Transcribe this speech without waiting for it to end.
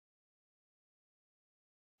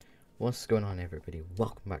What's going on, everybody?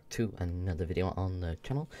 Welcome back to another video on the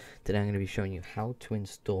channel. Today I'm going to be showing you how to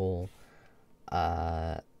install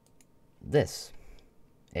this.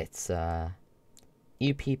 It's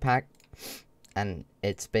EUP pack, and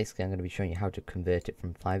it's basically, I'm going to be showing you how to convert it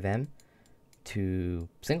from FiveM to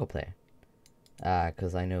single player,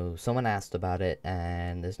 because I know someone asked about it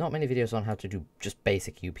and there's not many videos on how to do just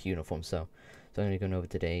basic EUP uniforms, so I'm going to be going over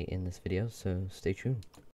today in this video, so stay tuned.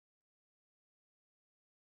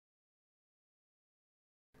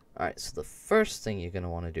 Alright, so the first thing you're going to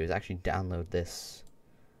want to do is actually download this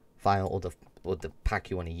file or the pack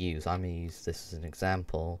you want to use. I'm going to use this as an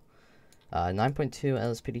example. 9.2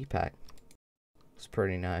 LSPD pack. It's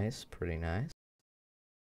pretty nice, pretty nice.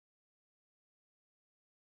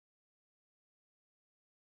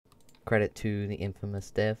 Credit to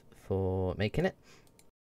TheInfamousDev for making it.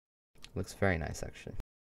 Looks very nice, actually.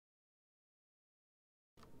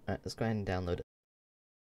 Alright, let's go ahead and download it.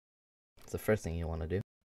 It's the first thing you want to do.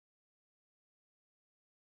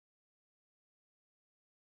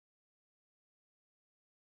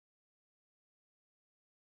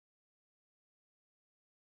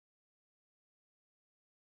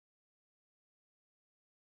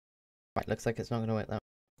 Right, looks like it's not going to work that way,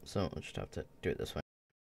 so we'll just have to do it this way.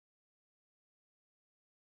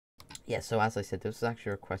 Yeah, so as I said, this was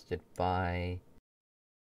actually requested by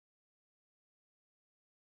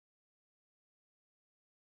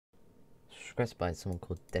someone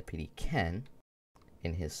called Deputy Ken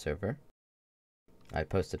in his server. I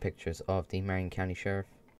posted pictures of the Marion County Sheriff,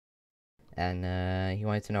 and he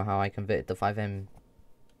wanted to know how I converted the FiveM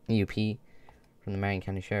EUP from the Marion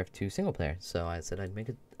County Sheriff to single player, so I said I'd make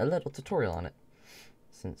a little tutorial on it,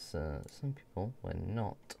 since some people were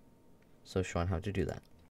not so sure on how to do that.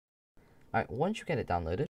 Alright, once you get it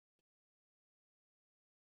downloaded,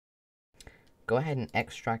 go ahead and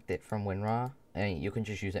extract it from WinRAR. You can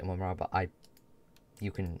just use it in WinRAR, but I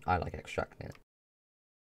like extracting it.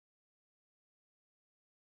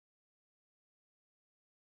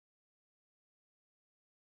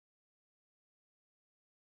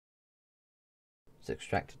 So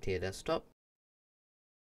extract it to your desktop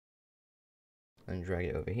and drag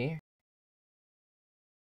it over here.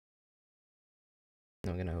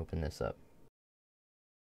 I'm going to open this up.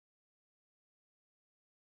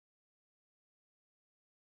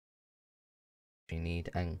 You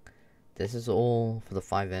need, and this is all for the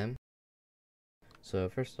FiveM. So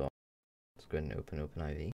first off, let's go ahead and open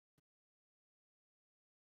OpenIV.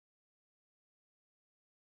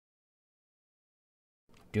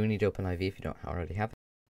 Do need OpenIV if you don't already have it.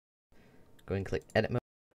 Go and click Edit Mode.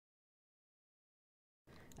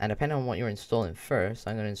 And depending on what you're installing first,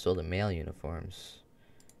 I'm going to install the male uniforms,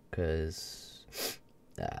 because,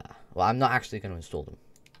 well, I'm not actually going to install them,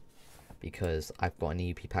 because I've got an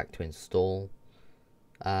EUP pack to install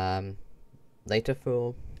later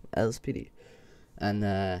for LSPD,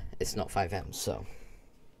 and it's not FiveM, so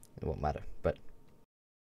it won't matter. But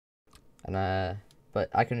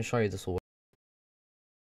I can show you this will work.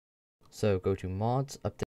 So go to Mods,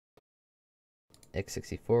 Update,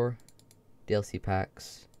 x64, DLC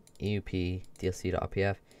packs, EUP,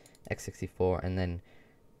 DLC.rpf, x64, and then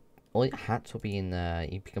all your hats will be in the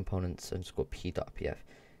EUP components underscore p.pf.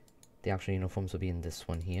 The actual uniforms will be in this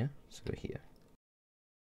one here. So go here.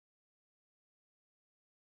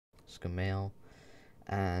 Let's go mail,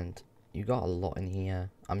 and you got a lot in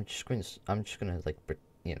here. I'm just gonna like,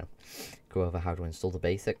 you know, go over how to install the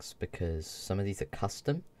basics, because some of these are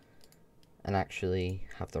custom and actually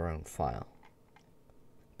have their own file.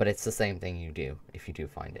 But it's the same thing you do if you do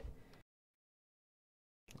find it.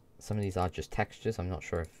 Some of these are just textures. I'm not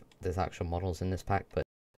sure if there's actual models in this pack, but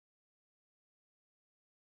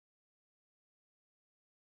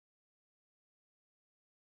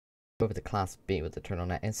over to Class B with the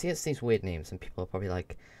turtleneck, and see, it's these weird names, and people are probably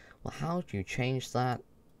like, well, how do you change that?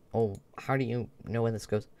 Or how do you know where this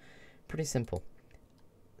goes? Pretty simple.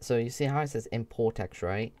 So you see how it says import text,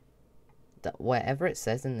 right? That wherever it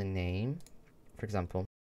says in the name, for example,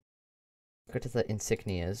 go to the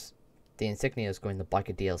insignias go in the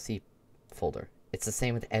Biker DLC folder. It's the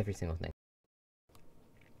same with every single thing.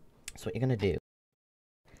 So what you're gonna do,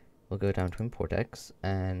 we'll go down to import X,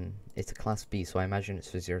 and it's a Class B, so I imagine it's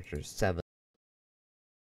for 007.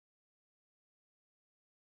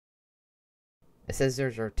 It says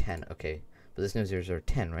 0010, okay, but there's no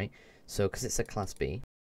 0010, right? So because it's a Class B,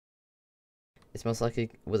 it's most likely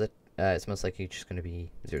just going to be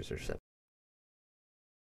 007.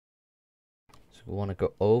 So we want to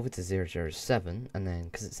go over to 007, and then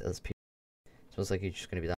because it's LSPD, it's most likely just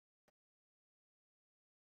going to be that.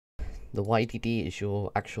 The YDD is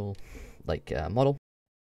your actual, like, model.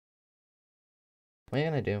 What you're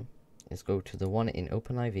going to do is go to the one in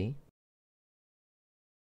OpenIV.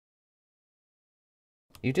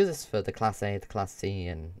 You do this for the Class A, the Class C,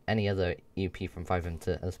 and any other EUP from FiveM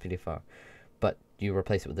to LSPDFR, but you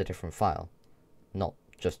replace it with a different file, not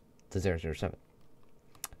just the 007.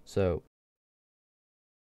 So,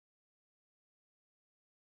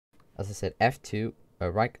 as I said, F2,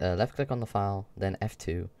 left click on the file, then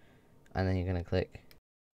F2, and then you're going to click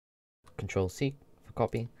Control C for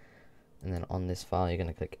copy, and then on this file you're going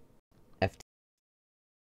to click F2.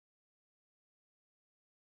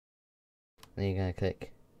 Then you're going to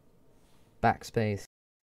click backspace,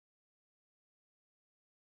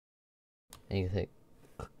 and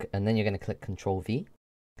then you're going to click Control V,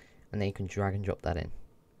 and then you can drag and drop that in,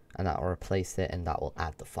 and that will replace it, and that will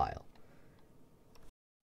add the file.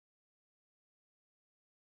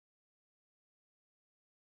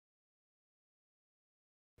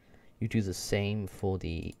 You do the same for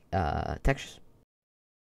the textures.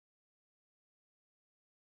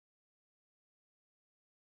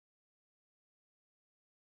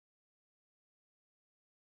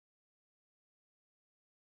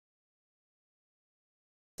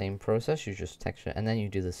 Same process, you just texture, and then you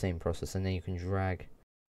do the same process, and then you can drag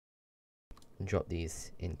and drop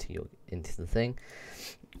these into the thing.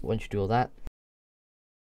 Once you do all that,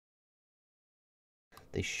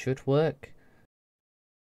 they should work.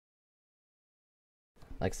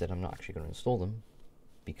 Like I said, I'm not actually going to install them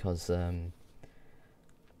because I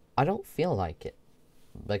don't feel like it,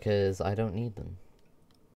 because I don't need them.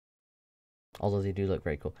 Although they do look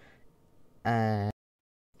very cool. And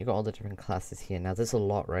you got all the different classes here. Now there's a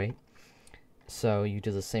lot, right? So you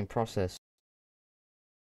do the same process.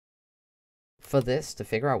 For this, to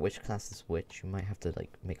figure out which class is which, you might have to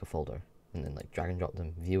like make a folder and then like drag and drop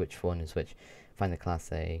them, view which one is which, find the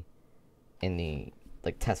class A in the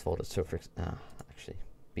like test folder. So for actually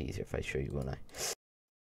be easier if I show you, won't I?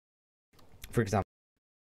 For example,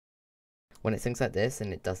 when it thinks like this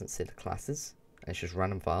and it doesn't say the classes, and it's just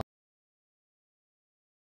random file,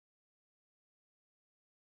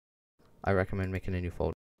 I recommend making a new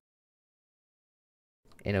folder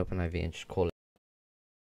in OpenIV and just call it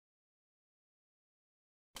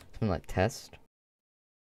something like test,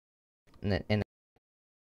 and then in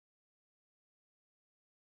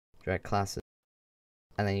drag classes,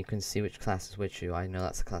 and then you can see which class is which. I know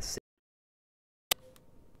that's class C,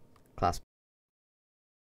 class B,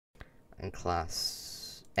 and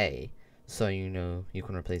class A, so you know you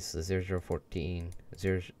can replace the 0014,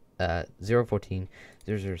 014,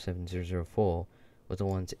 007, 004 with the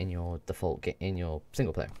ones in your default in your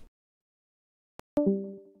single player.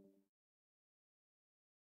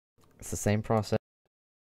 It's the same process,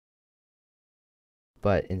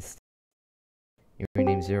 but instead you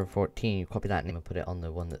rename 014, you copy that name and put it on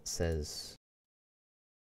the one that says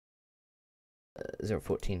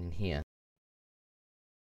 014 in here.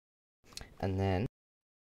 And then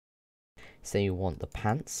say you want the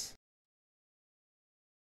pants.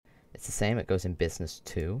 It's the same, it goes in business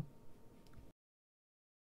 2.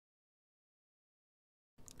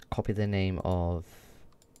 Copy the name of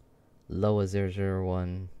lower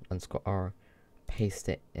 001 underscore R, paste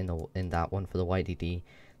it in that one for the YDD,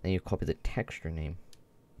 then you copy the texture name,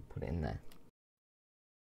 put it in there.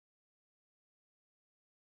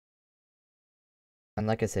 And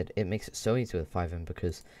like I said, it makes it so easy with FiveM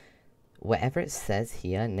because whatever it says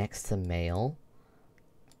here next to mail,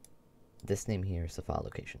 this name here is the file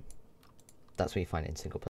location. That's where you find it in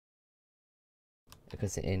single player.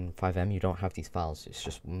 Because in FiveM you don't have these files, it's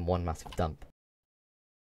just one massive dump.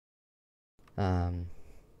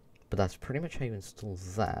 But that's pretty much how you install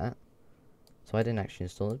that. So I didn't actually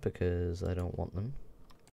install it because I don't want them.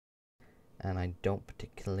 And I don't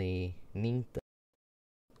particularly need them.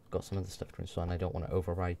 Got some other stuff to install and I don't want to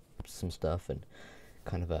override some stuff and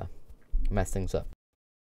kind of mess things up.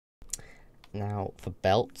 Now for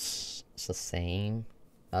belts, it's the same.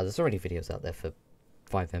 There's already videos out there for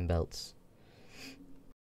FiveM belts.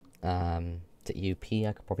 To EUP,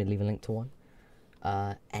 I could probably leave a link to one.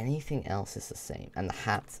 Anything else is the same, and the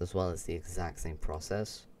hats as well is the exact same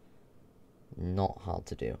process. Not hard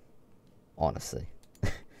to do, honestly.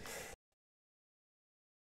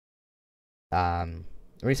 The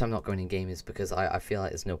reason I'm not going in game is because I feel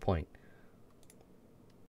like there's no point.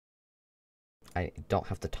 I don't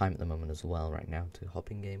have the time at the moment as well right now to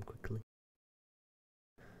hop in game quickly.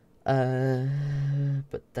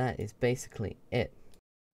 But that is basically it.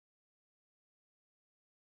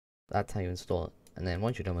 That's how you install it. And then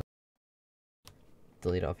once you're done with it,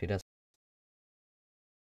 delete it off your desk.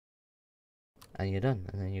 And you're done.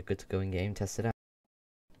 And then you're good to go in game, test it out.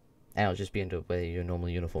 And it'll just be into where your normal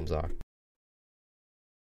uniforms are.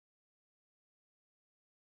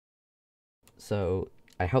 So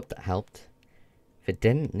I hope that helped. If it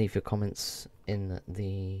didn't, leave your comments in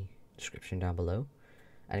the description down below.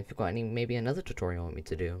 And if you've got maybe another tutorial you want me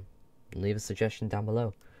to do, leave a suggestion down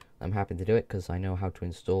below. I'm happy to do it because I know how to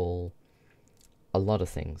install a lot of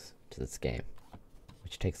things to this game,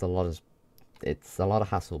 which takes it's a lot of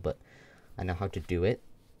hassle, but I know how to do it.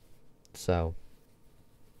 So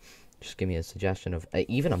just give me a suggestion of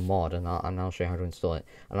even a mod, and I'll show you how to install it.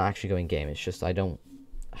 And I'll actually go in game. It's just I don't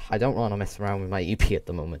want to mess around with my EUP at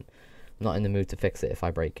the moment. I'm not in the mood to fix it if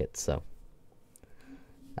I break it. So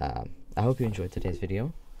I hope you enjoyed today's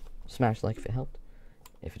video. Smash like if it helped.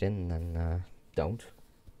 If it didn't, then don't.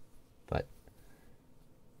 But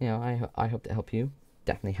you know, I hope to help you.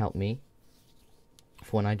 Definitely help me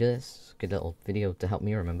for when I do this. Good little video to help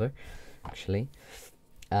me remember, actually.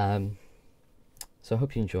 So I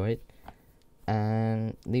hope you enjoyed,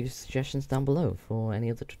 and leave your suggestions down below for any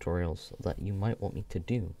other tutorials that you might want me to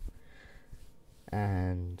do.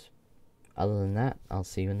 And other than that, I'll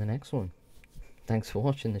see you in the next one. Thanks for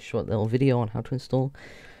watching this short little video on how to install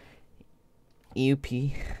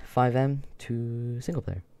EUP FiveM to single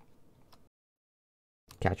player.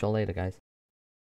 Catch y'all later, guys.